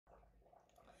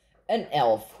an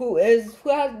elf who has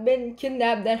been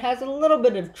kidnapped and has a little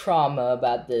bit of trauma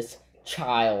about this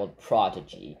child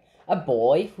prodigy. A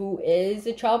boy who is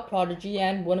a child prodigy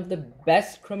and one of the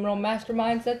best criminal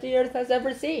masterminds that the earth has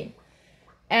ever seen.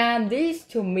 And these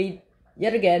two meet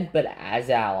yet again, but as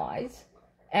allies.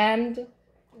 And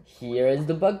here is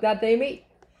the book that they meet.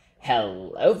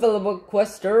 Hello fellow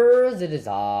BookQuesters, it is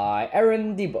I,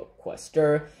 Aaron the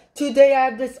BookQuester. Today I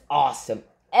have this awesome,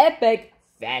 epic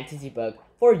fantasy book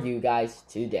for you guys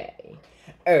today.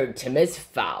 Artemis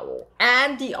Fowl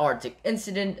and the Arctic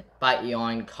Incident by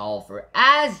Eoin Colfer.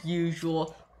 As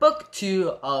usual, book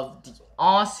 2 of the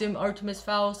awesome Artemis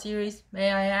Fowl series,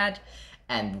 may I add.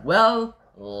 And well,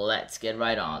 let's get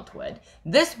right on to it.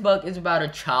 This book is about a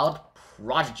child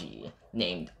prodigy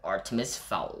named Artemis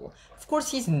Fowl. Of course,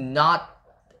 he's not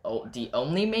the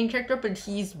only main character, but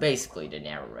he's basically the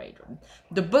narrator.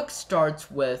 The book starts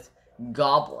with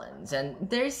goblins, and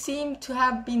they seem to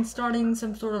have been starting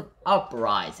some sort of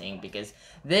uprising because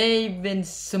they've been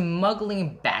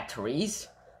smuggling batteries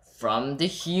from the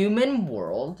human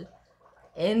world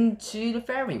into the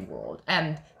fairy world,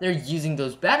 and they're using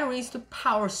those batteries to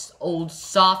power old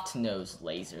soft-nosed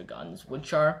laser guns,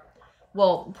 which are,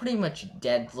 well, pretty much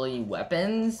deadly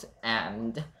weapons,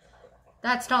 and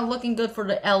that's not looking good for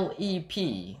the LEP,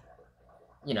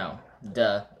 you know,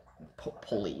 the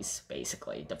police,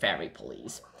 basically, the fairy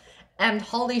police. And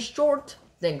Holly Short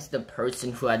thinks the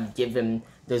person who had given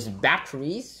those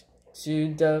batteries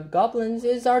to the goblins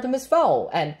is Artemis Fowl,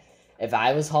 and if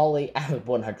I was Holly, I would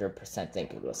 100%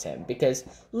 think it was him, because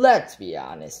let's be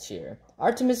honest here,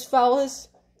 Artemis Fowl is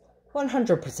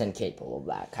 100% capable of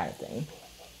that kind of thing.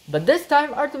 But this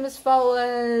time, Artemis Fowl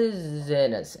is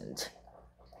innocent.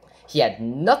 He had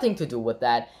nothing to do with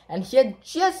that, and he had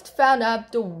just found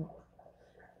out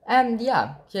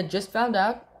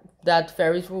that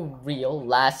fairies were real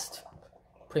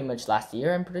pretty much last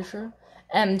year, I'm pretty sure.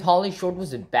 And Holly Short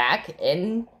was back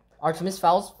in Artemis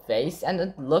Fowl's face, and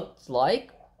it looked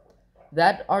like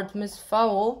that Artemis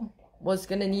Fowl was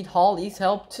gonna need Holly's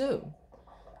help too.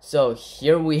 So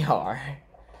here we are.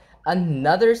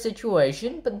 Another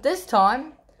situation, but this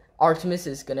time, Artemis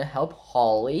is gonna help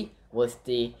Holly with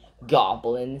the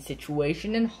goblin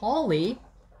situation, and Holly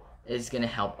is gonna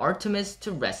help Artemis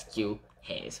to rescue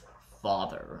his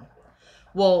father.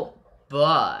 Well,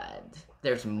 but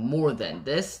there's more than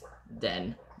this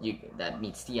that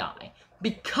meets the eye.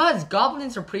 Because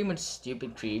goblins are pretty much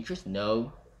stupid creatures,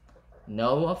 no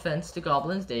offense to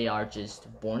goblins, they are just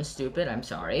born stupid, I'm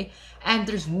sorry. And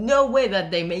there's no way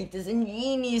that they made this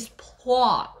ingenious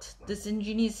plot, this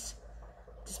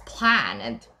plan,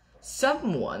 and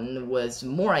someone with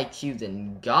more IQ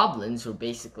than goblins, who are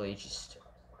basically just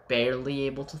barely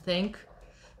able to think,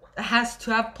 has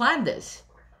to have planned this.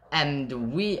 And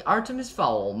Artemis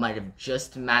Fowl might have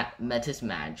just met his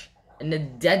match in a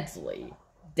deadly,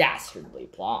 dastardly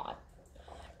plot.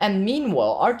 And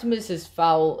meanwhile, Artemis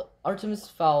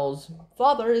Fowl's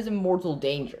father is in mortal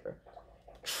danger,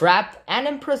 trapped and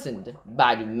imprisoned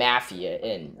by the mafia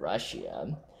in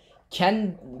Russia.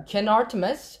 Can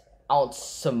Artemis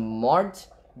outsmart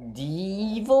the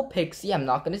evil pixie? I'm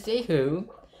not gonna say who.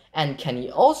 And can he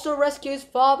also rescue his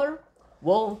father?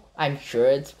 Well, I'm sure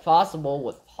it's possible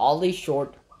with Holly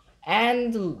Short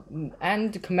and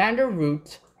Commander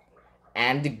Root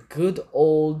and the good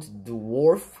old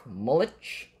dwarf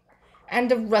Mullich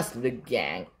and the rest of the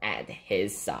gang at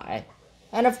his side.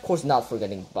 And of course, not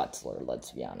forgetting Butler,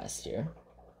 let's be honest here.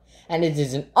 And it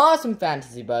is an awesome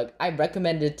fantasy book. I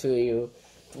recommend it to you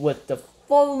with the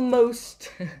fullmost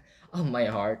of my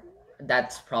heart.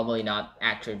 That's probably not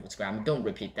accurate with grammar. Don't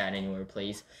repeat that anywhere,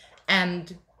 please.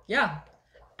 And yeah.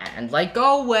 And like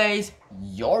always,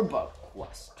 your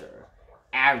BookQuester,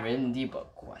 Aaron the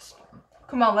BookQuester.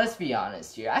 Come on, let's be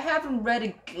honest here. I haven't read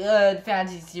a good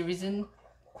fantasy series in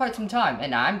quite some time,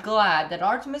 and I'm glad that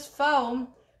Artemis Fowl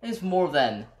is more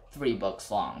than 3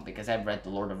 books long, because I've read The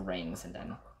Lord of the Rings, and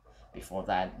then before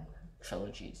that,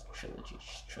 trilogies.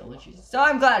 So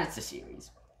I'm glad it's a series.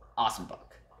 Awesome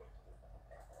book.